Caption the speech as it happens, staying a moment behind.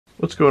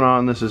What's going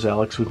on? This is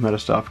Alex with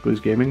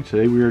Metastophicles Gaming.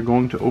 Today we are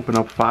going to open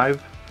up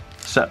 5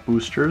 set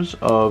boosters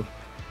of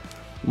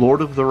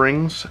Lord of the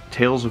Rings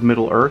Tales of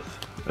Middle-earth,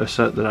 a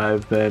set that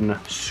I've been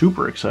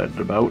super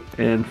excited about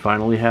and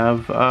finally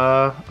have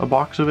a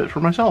box of it for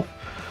myself.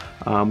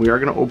 We are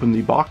going to open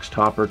the box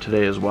topper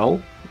today as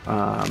well,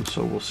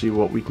 so we'll see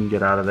what we can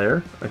get out of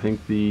there. I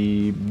think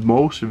the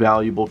most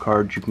valuable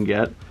card you can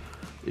get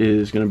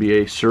is going to be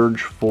a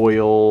Surge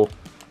foil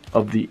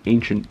of the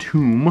Ancient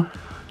Tomb,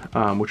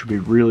 which would be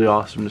really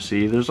awesome to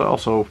see. There's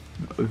also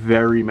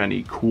very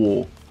many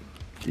cool,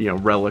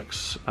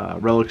 relics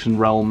and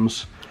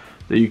realms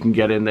that you can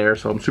get in there,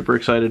 so I'm super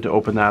excited to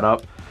open that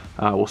up.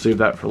 We'll save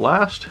that for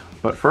last,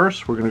 but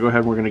first we're going to go ahead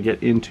and we're going to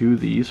get into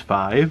these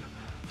 5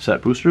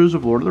 set boosters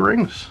of Lord of the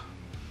Rings.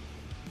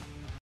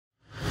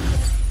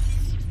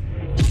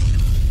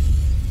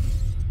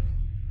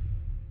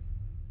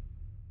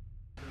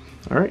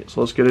 Alright,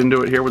 so let's get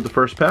into it here with the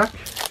first pack.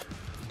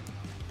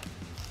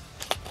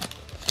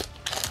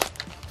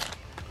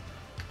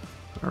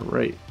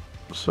 Alright,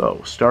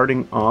 so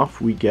starting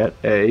off we get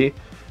a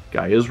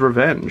Gaia's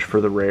Revenge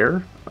for the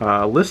rare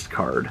list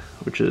card,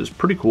 which is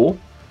pretty cool.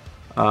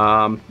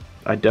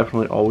 I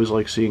definitely always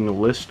like seeing the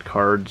list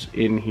cards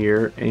in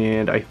here,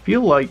 and I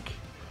feel like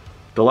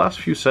the last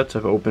few sets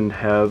I've opened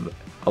have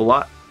a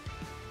lot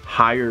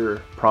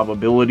higher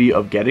probability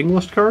of getting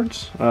list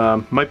cards.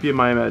 Might be in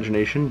my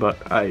imagination, but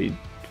I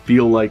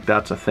feel like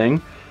that's a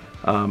thing.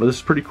 But this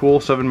is pretty cool.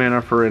 7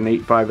 mana for an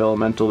 8/5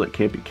 elemental that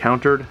can't be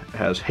countered. It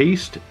has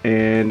haste,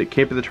 and it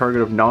can't be the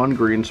target of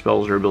non-green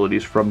spells or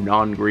abilities from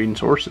non-green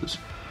sources.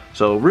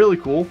 So really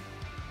cool.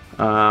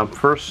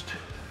 First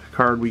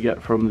card we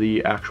get from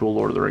the actual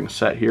Lord of the Rings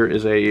set here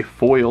is a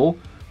foil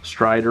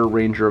Strider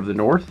Ranger of the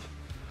North,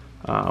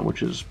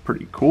 which is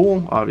pretty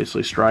cool.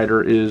 Obviously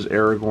Strider is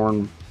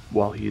Aragorn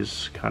while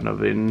he's kind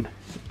of in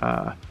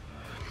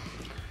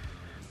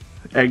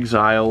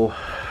exile,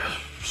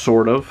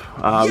 sort of.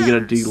 We get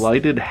a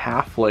Delighted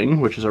Halfling,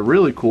 which is a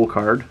really cool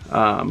card.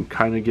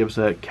 Kind of gives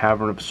that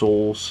Cavern of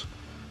Souls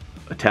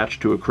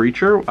attached to a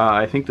creature.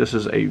 I think this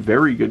is a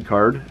very good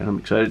card, and I'm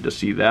excited to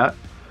see that.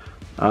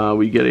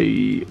 We get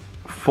a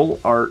full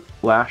art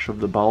Lash of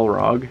the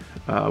Balrog,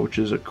 which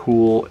is a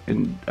cool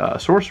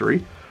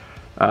sorcery.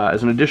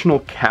 As an additional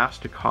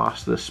cast to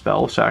cost this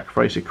spell,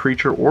 sacrifice a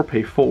creature or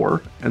pay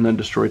 4, and then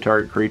destroy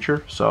target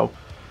creature. So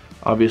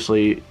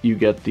obviously you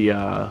get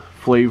the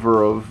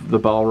flavor of the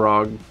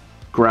Balrog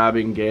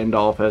grabbing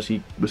Gandalf as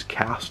he was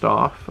cast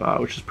off,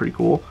 which is pretty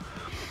cool.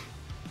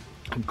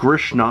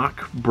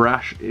 Grishnok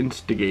Brash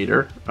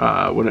Instigator.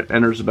 When it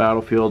enters the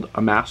battlefield,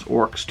 amass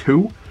orcs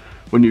 2.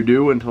 When you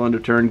do, until end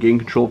of turn, gain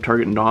control of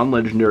target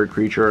non-legendary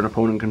creature an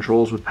opponent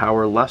controls with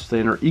power less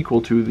than or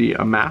equal to the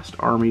amassed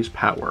army's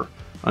power.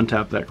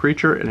 Untap that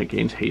creature and it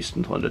gains haste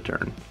until end of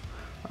turn.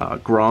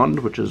 Grond,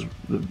 which is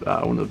one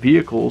of the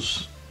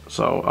vehicles.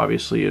 So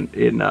obviously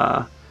in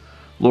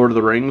Lord of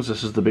the Rings,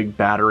 this is the big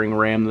battering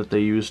ram that they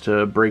use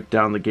to break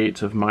down the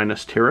gates of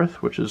Minas Tirith,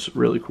 which is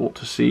really cool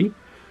to see.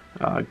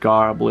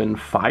 Goblin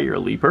Fire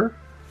Leaper.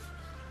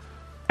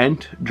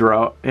 Ent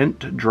Drought, I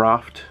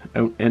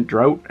don't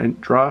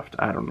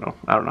know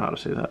how to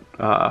say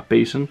that.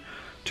 Basin.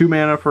 2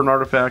 mana for an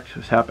artifact,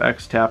 tap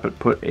X, tap it,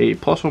 put a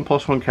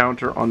 +1/+1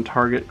 counter on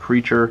target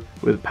creature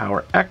with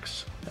power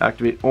X,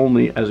 activate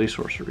only as a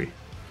sorcery.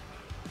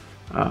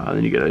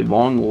 Then you get a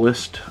long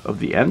list of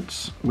the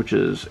Ents, which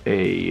is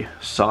a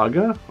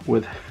saga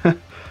with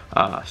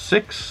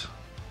 6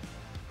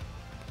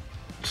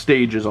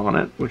 stages on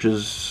it, which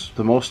is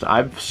the most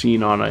I've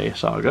seen on a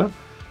saga.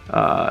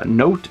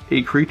 Note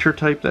a creature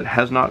type that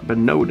has not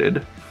been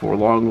noted for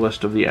long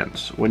list of the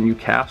Ents. When you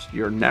cast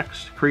your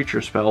next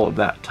creature spell of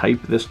that type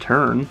this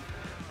turn,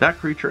 that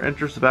creature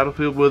enters the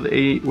battlefield with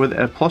a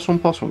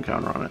 +1/+1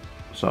 counter on it.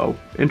 So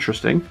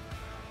interesting.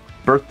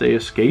 Birthday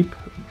Escape.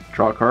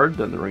 Draw a card,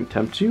 then the ring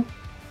tempts you.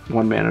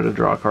 1 mana to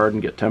draw a card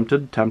and get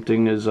tempted.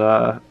 Tempting is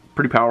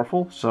pretty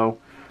powerful, so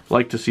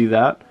like to see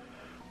that.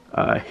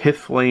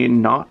 Hithlane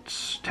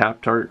Knots.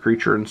 Tap target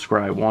creature and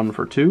scry 1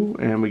 for 2,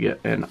 and we get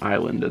an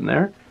island in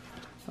there.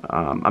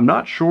 I'm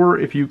not sure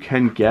if you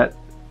can get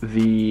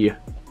the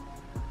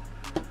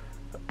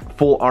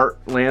full art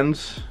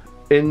lands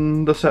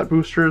in the set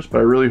boosters, but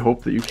I really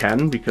hope that you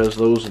can, because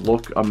those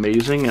look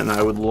amazing and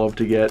I would love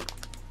to get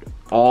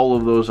all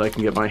of those I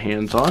can get my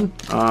hands on.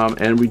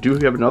 And we do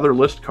have another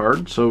list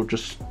card, so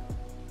just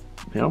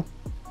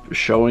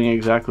showing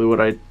exactly what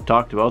I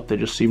talked about. They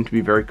just seem to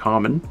be very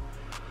common.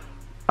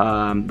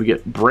 We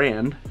get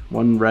Brand,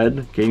 1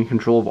 red, gain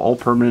control of all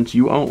permanents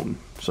you own,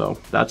 so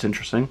that's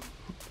interesting.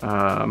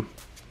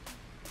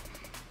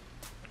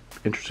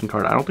 Interesting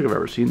card. I don't think I've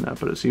ever seen that,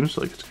 but it seems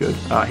like it's good.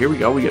 Here we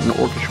go. We get an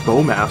Orcish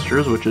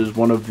Bowmasters, which is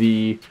one of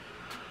the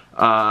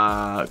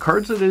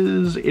cards that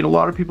is in a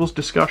lot of people's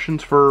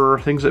discussions for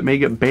things that may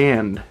get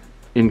banned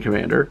in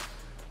Commander.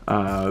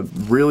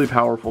 Really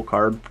powerful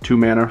card, 2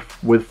 mana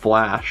with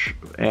flash,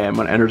 and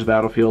when it enters the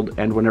battlefield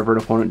and whenever an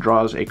opponent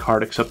draws a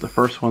card except the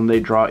first one they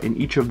draw in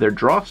each of their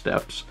draw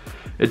steps,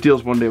 it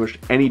deals 1 damage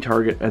to any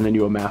target and then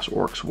you amass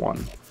orcs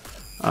 1.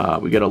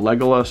 We get a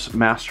Legolas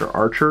Master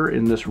Archer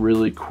in this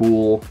really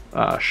cool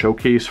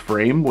showcase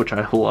frame, which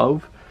I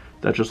love.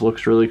 That just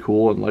looks really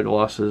cool, and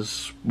Legolas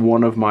is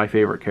one of my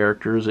favorite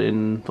characters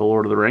in The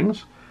Lord of the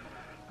Rings.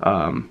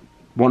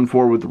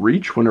 1/4 with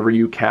Reach. Whenever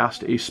you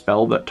cast a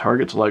spell that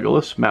targets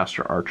Legolas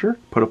Master Archer,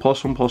 put a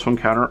 +1/+1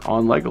 counter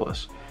on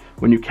Legolas.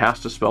 When you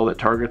cast a spell that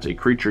targets a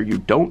creature you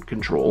don't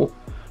control,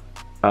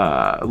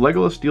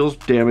 Legolas deals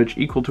damage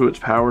equal to its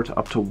power to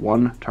up to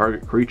 1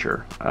 target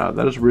creature.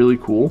 That is really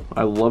cool.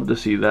 I love to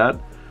see that.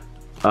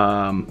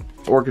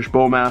 Orcish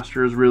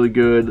Bowmaster is really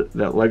good.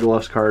 That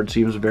Legolas card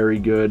seems very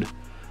good.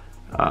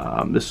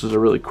 This is a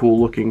really cool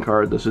looking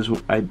card. This is,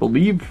 I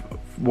believe,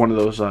 one of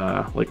those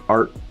like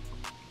art,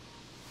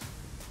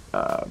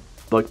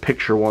 like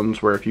picture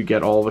ones where if you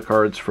get all the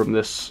cards from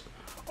this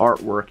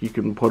artwork, you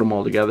can put them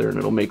all together and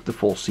it'll make the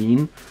full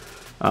scene.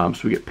 So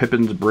we get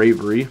Pippin's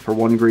Bravery. For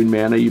 1 green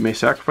mana, you may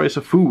sacrifice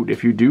a food.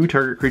 If you do,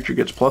 target creature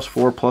gets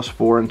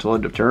 +4/+4 until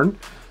end of turn.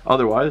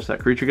 Otherwise, that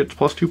creature gets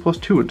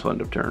 +2/+2 until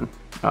end of turn.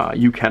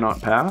 You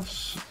cannot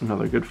pass.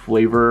 Another good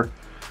flavor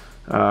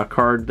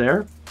card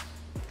there.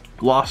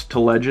 Lost to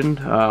Legend.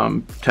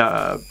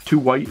 2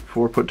 white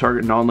for put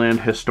target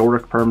non-land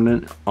historic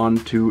permanent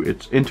into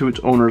its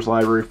owner's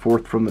library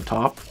 4th from the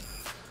top.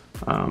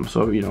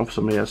 So, you know, if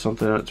somebody has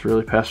something that's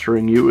really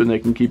pestering you and they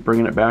can keep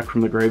bringing it back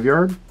from the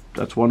graveyard,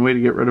 that's one way to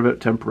get rid of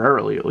it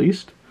temporarily, at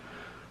least.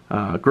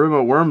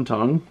 Grima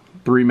Wormtongue,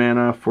 3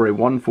 mana for a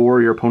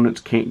 1/4. Your opponents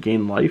can't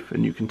gain life,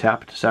 and you can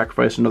tap it to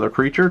sacrifice another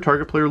creature.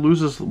 Target player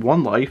loses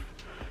 1 life.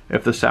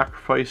 If the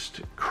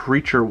sacrificed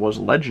creature was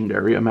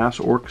legendary, amass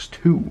Orcs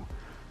 2.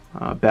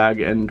 Bag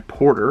End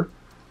Porter.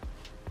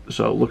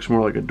 So it looks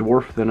more like a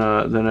dwarf than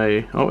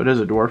a. Oh, it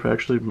is a dwarf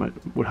actually.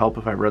 Would help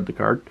if I read the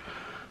card.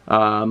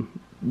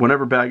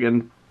 Whenever Bag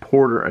End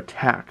Porter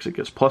attacks, it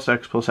gets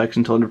 +X/+X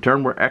until end of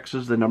turn, where X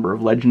is the number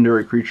of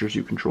legendary creatures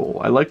you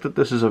control. I like that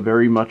this is a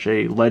very much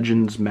a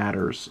Legends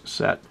Matters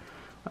set,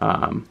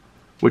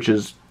 which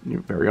is, you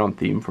know, very on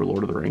theme for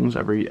Lord of the Rings.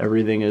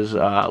 Everything is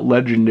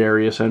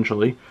legendary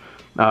essentially.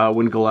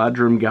 When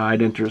Galadrim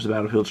Guide enters the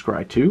battlefield,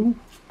 scry 2.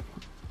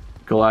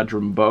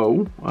 Galadrim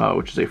Bow,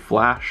 which is a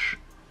flash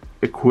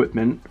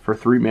equipment for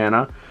 3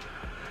 mana.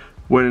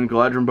 When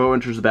Galadrim Bow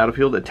enters the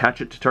battlefield, attach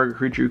it to target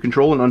creature you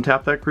control and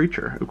untap that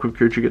creature. Equipped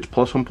creature gets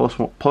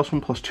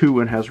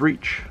 +1/+2 and has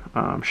reach.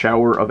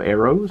 Shower of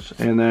Arrows.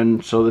 And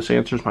then, so this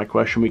answers my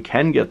question, we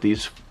can get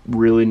these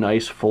really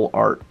nice full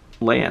art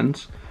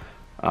lands.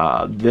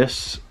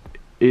 This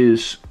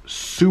is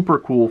super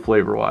cool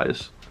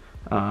flavor-wise.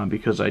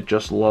 Because I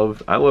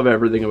love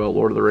everything about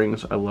Lord of the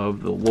Rings. I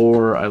love the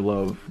lore, I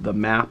love the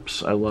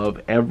maps, I love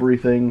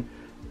everything.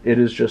 It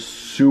is just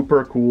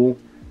super cool,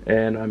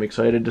 and I'm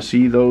excited to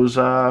see those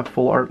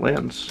full art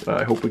lands.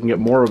 I hope we can get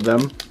more of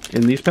them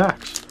in these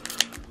packs.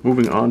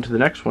 Moving on to the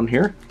next one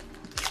here.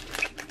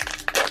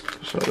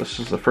 So this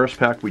is the first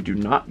pack. We do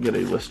not get a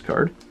list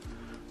card,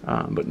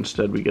 but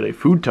instead we get a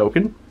food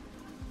token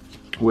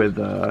with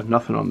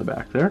nothing on the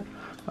back there.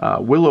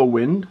 Willow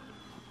Wind.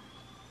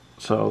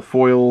 So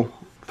foil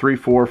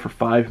 3/4 for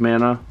 5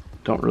 mana.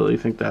 Don't really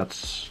think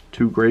that's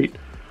too great.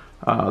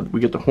 We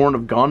get the Horn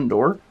of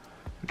Gondor,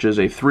 which is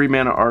a 3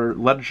 mana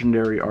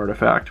legendary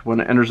artifact. When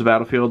it enters the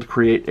battlefield,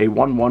 create a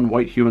 1/1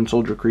 white human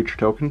soldier creature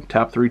token.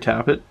 Tap 3,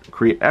 tap it.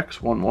 Create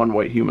X 1/1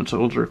 white human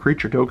soldier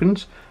creature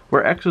tokens,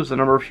 where X is the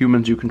number of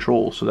humans you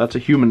control. So that's a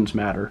Humans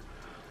Matter.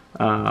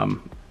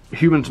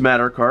 Humans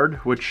Matter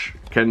card, which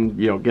can,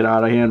 you know, get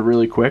out of hand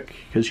really quick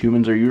because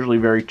humans are usually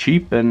very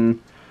cheap and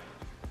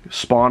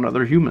spawn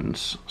other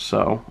humans.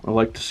 So I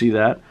like to see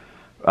that.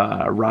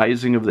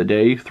 Rising of the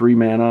Day, 3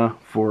 mana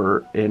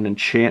for an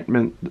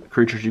enchantment.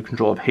 Creatures you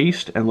control have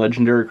haste, and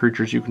legendary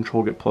creatures you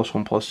control get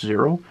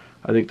 +1/+0.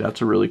 I think that's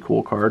a really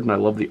cool card, and I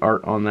love the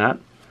art on that.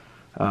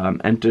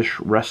 Entish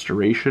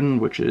Restoration,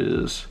 which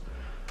is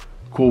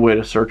a cool way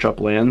to search up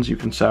lands. You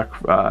can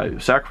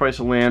sacrifice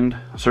a land,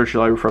 search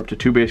your library for up to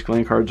 2 basic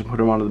land cards, and put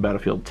them onto the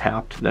battlefield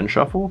tapped, then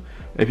shuffle.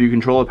 If you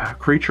control a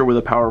creature with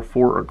a power of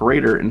 4 or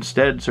greater,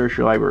 instead search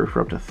your library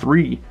for up to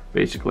 3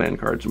 basic land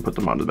cards and put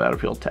them onto the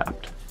battlefield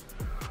tapped.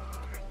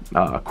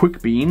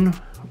 Quick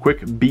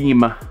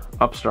Beam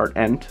Upstart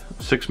Ent,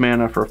 6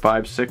 mana for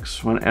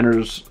 5/6.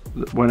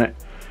 When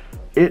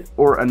it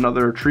or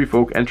another tree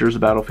folk enters the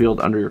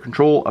battlefield under your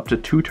control, up to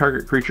 2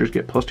 target creatures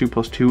get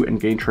 +2/+2 and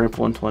gain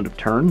trample until end of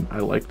turn. I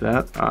like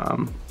that.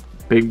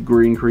 Big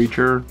green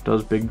creature,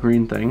 does big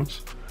green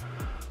things.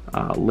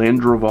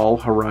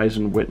 Landroval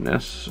Horizon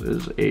Witness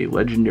is a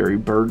legendary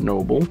bird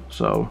noble,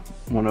 so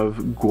one of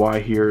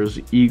Gwaihir's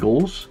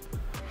eagles.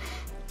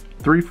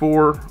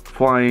 3/4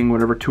 flying.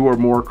 Whenever 2 or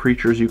more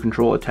creatures you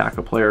control attack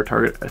a player,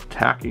 target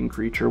attacking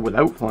creature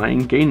without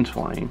flying gains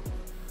flying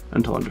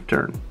until end of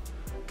turn.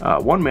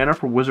 1 mana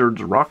for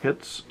Wizard's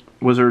Rockets.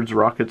 Wizard's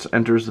Rockets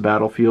enters the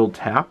battlefield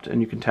tapped, and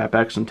you can tap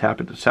X and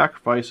tap it to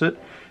sacrifice it,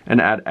 and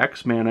add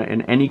X mana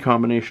in any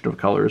combination of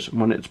colors.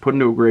 When it's put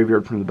into a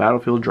graveyard from the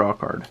battlefield, draw a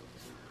card.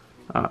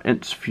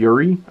 Ent's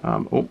Fury.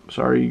 Oh,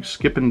 sorry,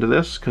 skipping to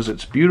this because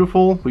it's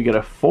beautiful. We get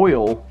a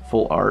foil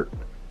full art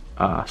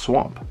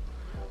Swamp.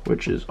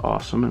 which is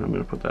awesome, and I'm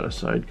going to put that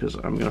aside because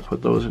I'm going to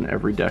put those in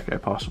every deck I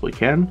possibly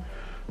can.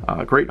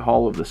 Great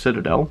Hall of the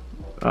Citadel.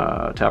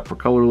 Tap for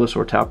colorless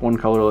or tap 1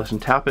 colorless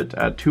and tap it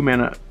to add 2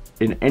 mana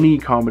in any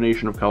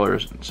combination of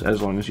colors,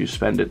 as long as you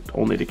spend it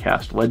only to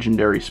cast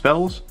legendary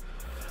spells.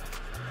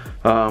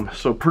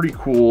 So pretty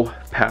cool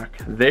pack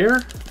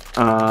there.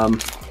 I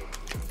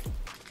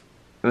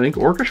think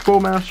Orcish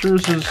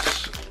Bowmasters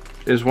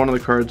is one of the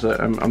cards that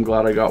I'm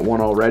glad I got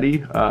one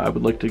already. I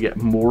would like to get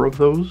more of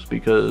those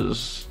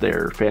because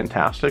they're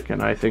fantastic,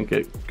 and I think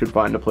it could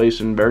find a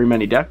place in very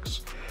many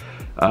decks.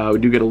 We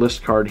do get a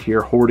list card here,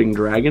 Hoarding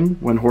Dragon.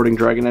 When Hoarding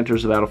Dragon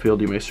enters the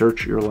battlefield, you may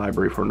search your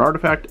library for an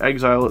artifact,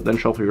 exile it, then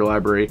shuffle your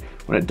library.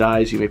 When it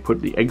dies, you may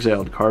put the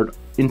exiled card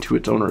into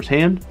its owner's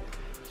hand.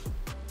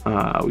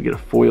 We get a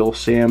foil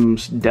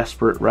Sam's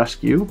Desperate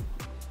Rescue.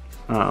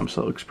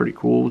 So it looks pretty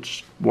cool.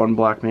 Just 1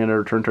 black mana,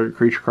 return target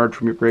creature card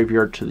from your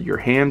graveyard to your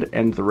hand,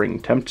 and the ring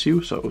tempts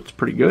you, so it's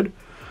pretty good.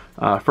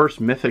 First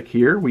mythic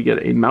here, we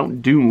get a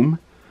Mount Doom.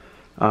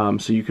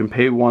 So you can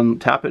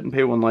tap it and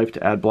pay 1 life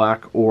to add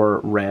black or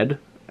red,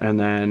 and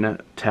then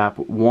tap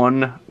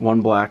 1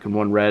 black and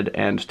 1 red,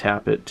 and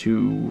tap it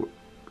to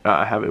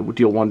have it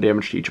deal 1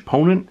 damage to each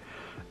opponent,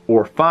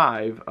 or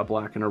 5, a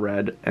black and a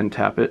red, and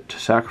tap it to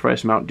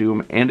sacrifice Mount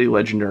Doom and a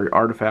legendary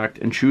artifact,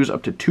 and choose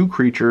up to 2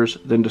 creatures,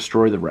 then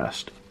destroy the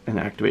rest, and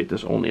activate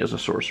this only as a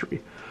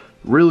sorcery.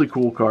 Really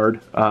cool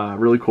card,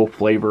 really cool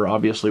flavor,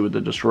 obviously, with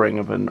the destroying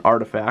of an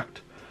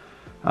artifact,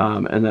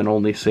 and then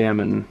only Sam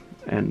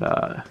and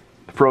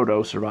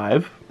Frodo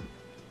survive.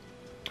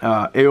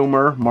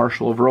 Eomer,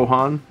 Marshal of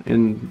Rohan,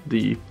 in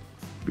the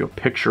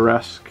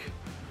picturesque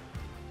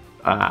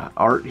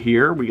art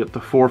here. We get the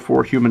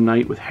 4/4 Human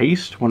Knight with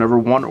haste. Whenever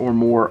 1 or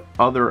more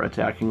other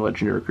attacking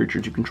legendary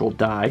creatures you control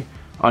die,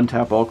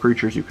 untap all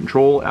creatures you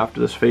control. After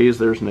this phase,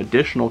 there's an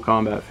additional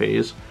combat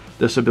phase.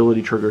 This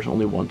ability triggers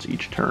only once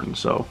each turn,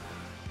 so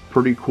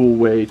pretty cool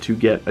way to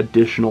get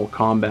additional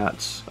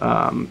combats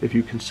if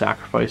you can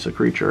sacrifice a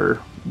creature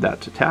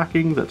that's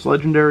attacking, that's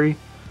legendary.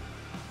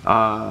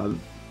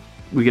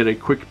 We get a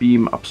Quick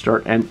Beam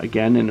Upstart, and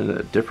again in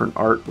a different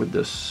art with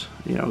this,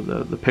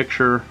 the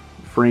picture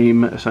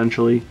frame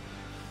essentially.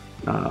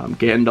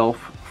 Gandalf,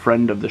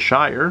 Friend of the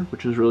Shire,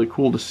 which is really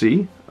cool to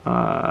see.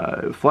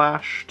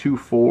 Flash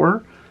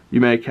 2/4.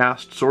 You may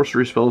cast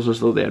sorcery spells as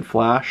though they had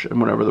flash, and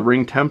whenever the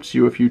ring tempts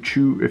you, if you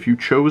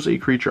chose a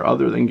creature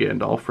other than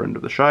Gandalf, Friend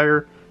of the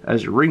Shire,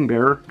 as your ring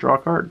bearer, draw a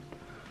card.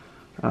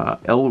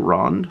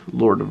 Elrond,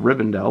 Lord of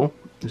Rivendell,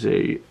 is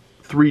a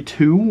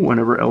 3/2.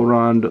 Whenever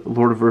Elrond,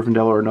 Lord of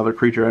Rivendell, or another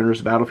creature enters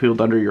the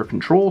battlefield under your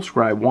control,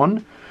 scry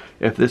 1.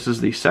 If this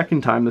is the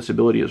second time this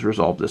ability is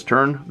resolved this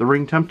turn, the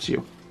ring tempts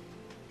you.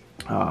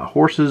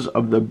 Horses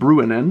of the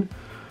Bruinen,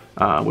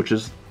 which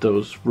is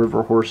those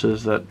river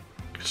horses that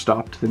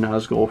stopped the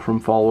Nazgul from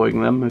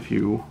following them if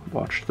you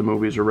watched the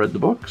movies or read the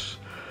books.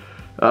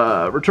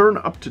 Return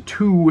up to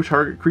 2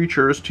 target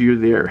creatures to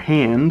their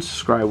hands,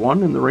 scry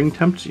 1, and the ring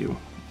tempts you.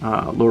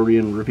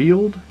 Lorien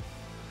Revealed.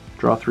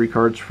 Draw 3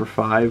 cards for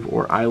 5,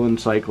 or Island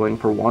Cycling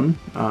for 1.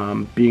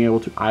 Being able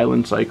to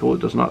Island Cycle,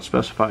 it does not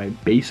specify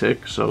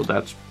basic, so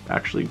that's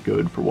actually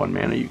good. For 1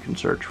 mana, you can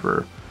search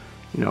for,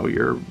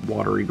 your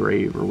Watery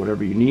Grave or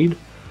whatever you need.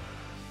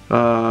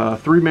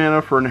 3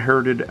 mana for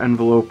Inherited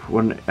Envelope.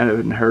 When an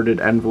Inherited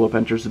Envelope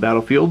enters the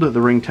battlefield,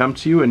 the ring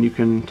tempts you, and you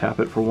can tap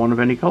it for 1 of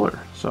any color.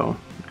 So,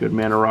 good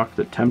mana rock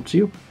that tempts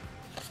you.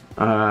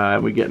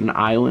 We get an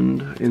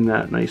island in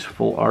that nice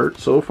full art.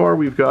 So far,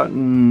 we've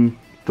gotten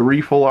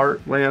 3 full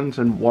art lands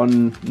and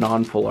 1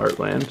 non-full art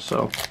land,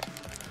 so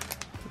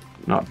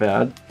not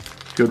bad.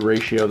 Good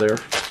ratio there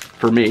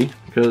for me,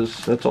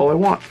 because that's all I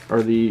want,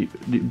 are the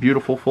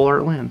beautiful full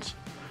art lands.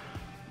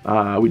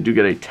 We do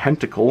get a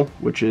Tentacle,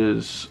 which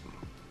is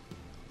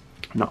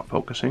not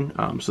focusing.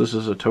 So this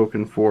is a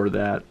token for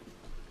that,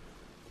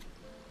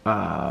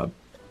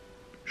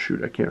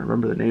 shoot, I can't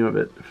remember the name of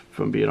it, if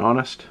I'm being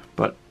honest,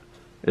 but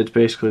it's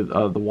basically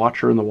the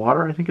Watcher in the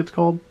Water, I think it's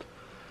called.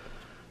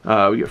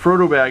 We get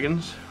Frodo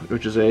Baggins,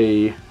 which is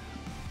a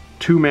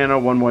 2 mana,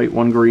 1 white,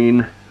 1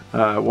 green,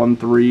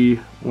 1/3.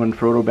 When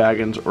Frodo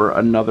Baggins or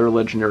another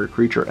legendary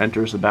creature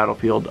enters the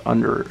battlefield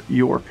under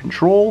your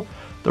control,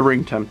 the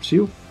ring tempts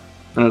you.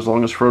 And as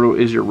long as Frodo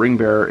is your ring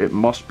bearer, it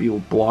must be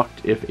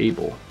blocked if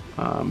able.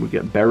 We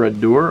get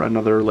Barad-dûr,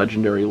 another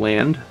legendary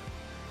land.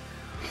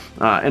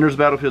 Enters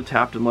the battlefield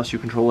tapped unless you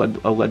control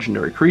a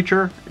legendary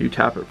creature. You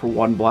tap it for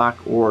 1 black,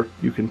 or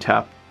you can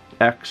tap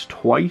X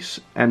twice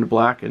and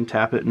black and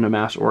tap it and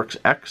amass Orcs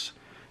X.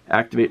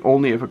 Activate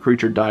only if a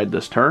creature died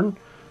this turn.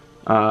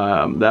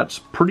 That's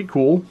pretty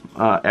cool.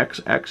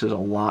 XX is a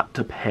lot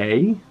to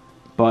pay,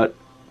 but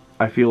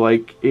I feel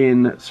like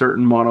in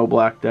certain mono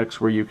black decks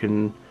where you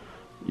can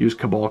use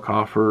Cabal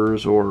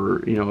Coffers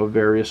or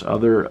various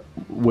other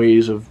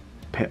ways of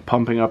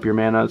pumping up your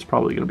mana, it's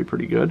probably going to be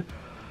pretty good.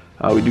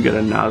 We do get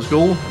a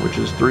Nazgul, which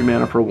is 3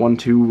 mana for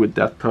 1/2 with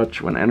Death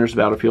Touch. When it enters the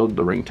battlefield,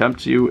 the ring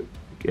tempts you.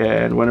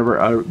 And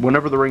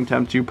whenever the ring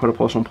tempts you, put a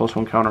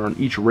 +1/+1 counter on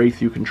each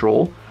Wraith you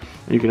control.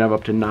 And you can have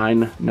up to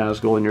 9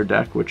 Nazgul in your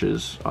deck, which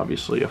is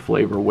obviously a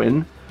flavor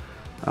win.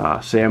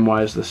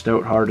 Samwise the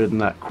Stout-Hearted in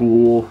that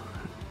cool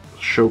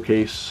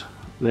showcase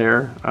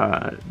there.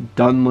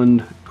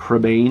 Dunland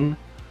Crabane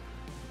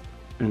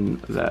in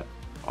that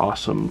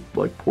awesome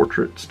like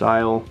portrait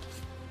style.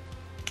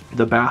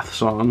 The Bath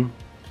Song,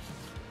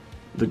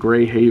 the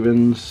Grey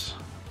Havens,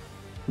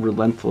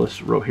 Relentless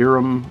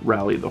Rohirrim,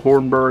 Rally the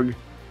Hornburg,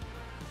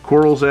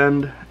 Coral's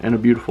End, and a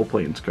beautiful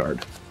Plains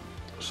card.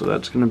 So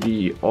that's going to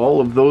be all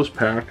of those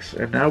packs,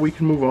 and now we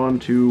can move on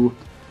to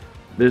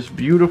this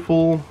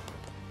beautiful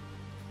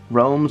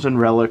Realms and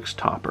Relics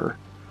topper.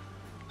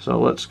 So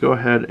let's go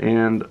ahead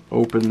and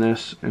open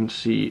this and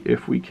see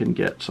if we can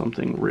get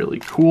something really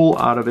cool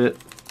out of it.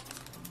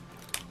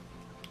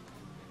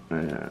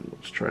 And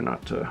let's try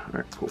not to,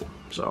 alright, cool.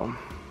 So,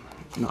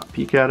 not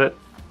peek at it.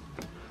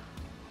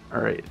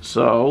 Alright,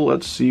 so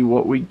let's see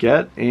what we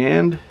get,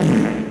 and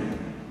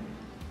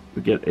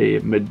we get a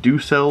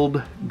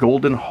Meduseld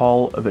Golden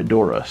Hall of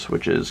Edoras,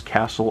 which is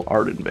Castle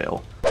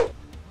Ardenvale.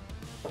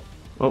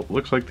 Well,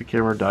 looks like the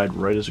camera died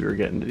right as we were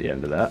getting to the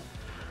end of that.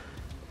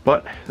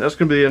 But that's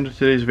going to be the end of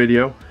today's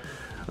video.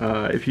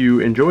 If you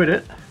enjoyed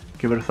it,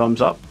 give it a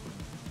thumbs up,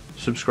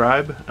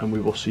 subscribe, and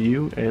we will see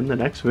you in the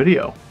next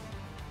video.